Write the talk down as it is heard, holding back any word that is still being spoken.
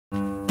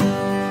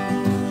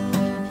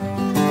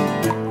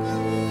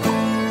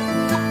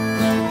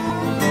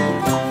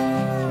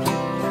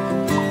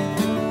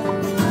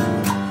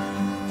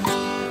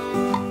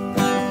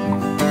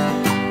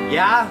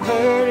Yeah, I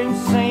heard him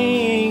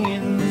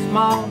singing this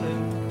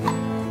morning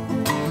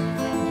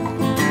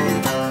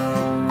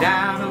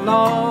down a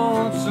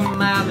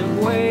lonesome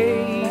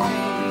alleyway,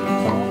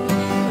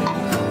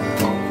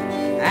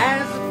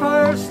 as the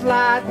first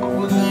light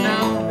was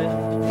dawning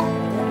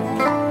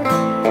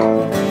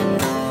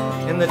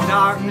and the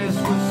darkness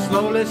was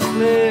slowly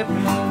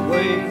slipping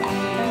away.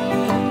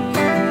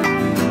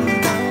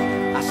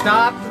 I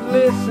stopped to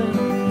listen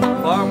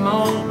for a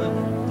moment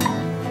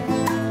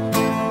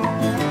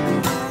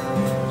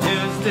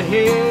just to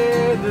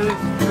hear the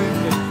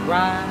crickets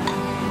cry.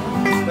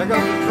 There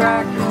goes the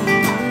tractor,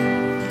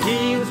 he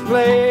was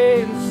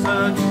playing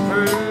such a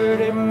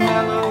pretty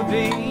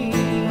melody.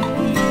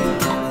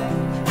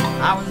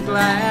 I was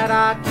glad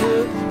I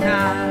took the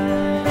time.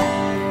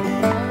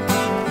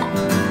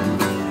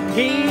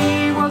 He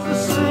was a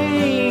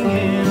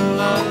singing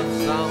love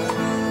song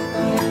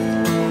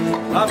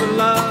of a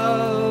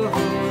love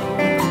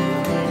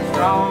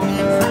strong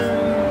and true.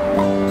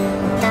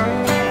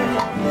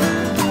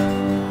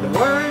 The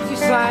words he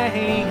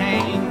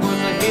sang was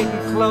a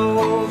hitting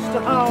close to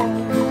home.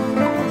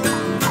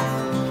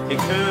 It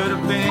could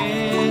have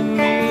been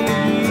me.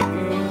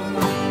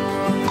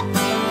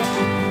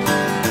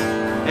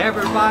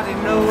 Everybody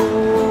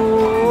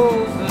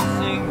knows the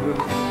singer.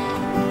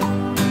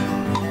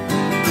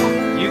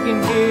 You can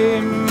hear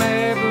him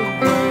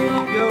everywhere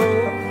you go.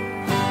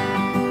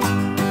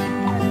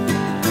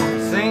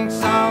 Sing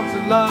songs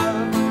of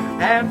love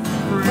and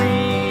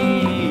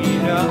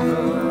freedom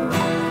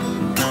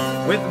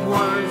with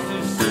words to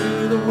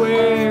soothe the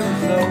weary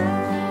soul.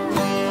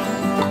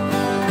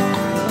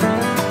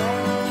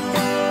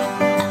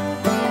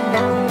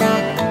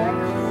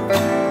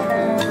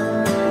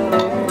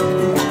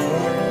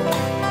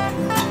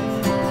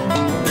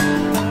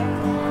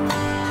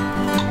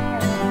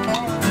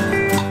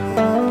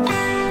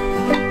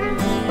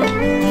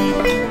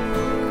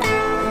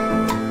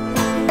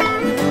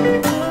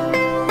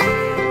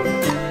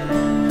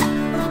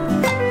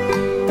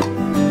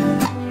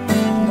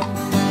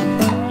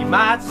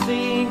 Might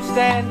see him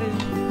standing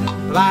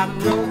by the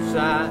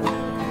roadside.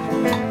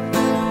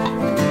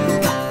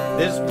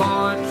 This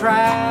boy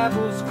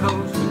travels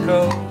coast to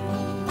coast.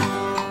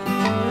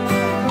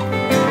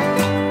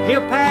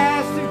 He'll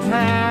pass through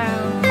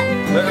town,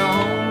 but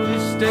only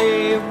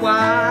stay a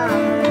while,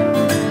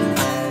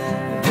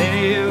 and then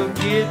he'll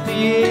get the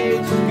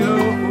itch to go.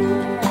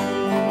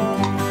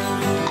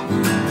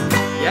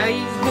 Yeah,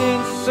 he's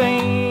been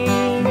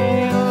singing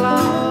a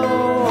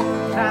long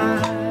time.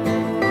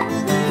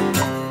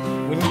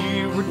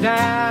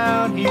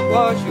 Down, he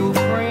was your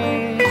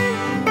friend.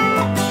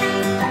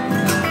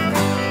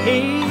 He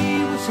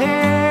was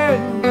here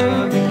in the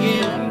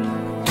beginning.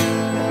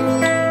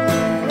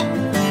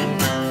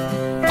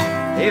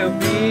 He'll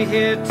be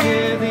here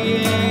till the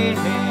end.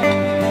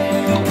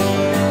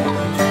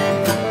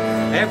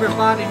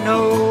 Everybody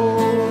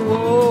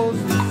knows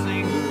the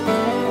singer.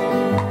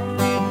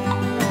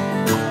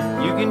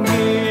 You can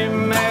hear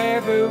him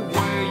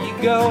everywhere you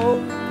go.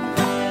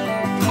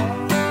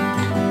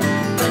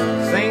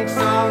 Sing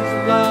songs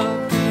of love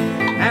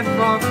and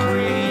for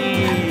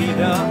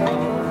freedom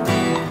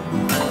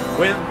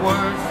with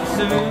words to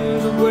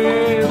soothe the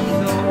weary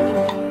soul.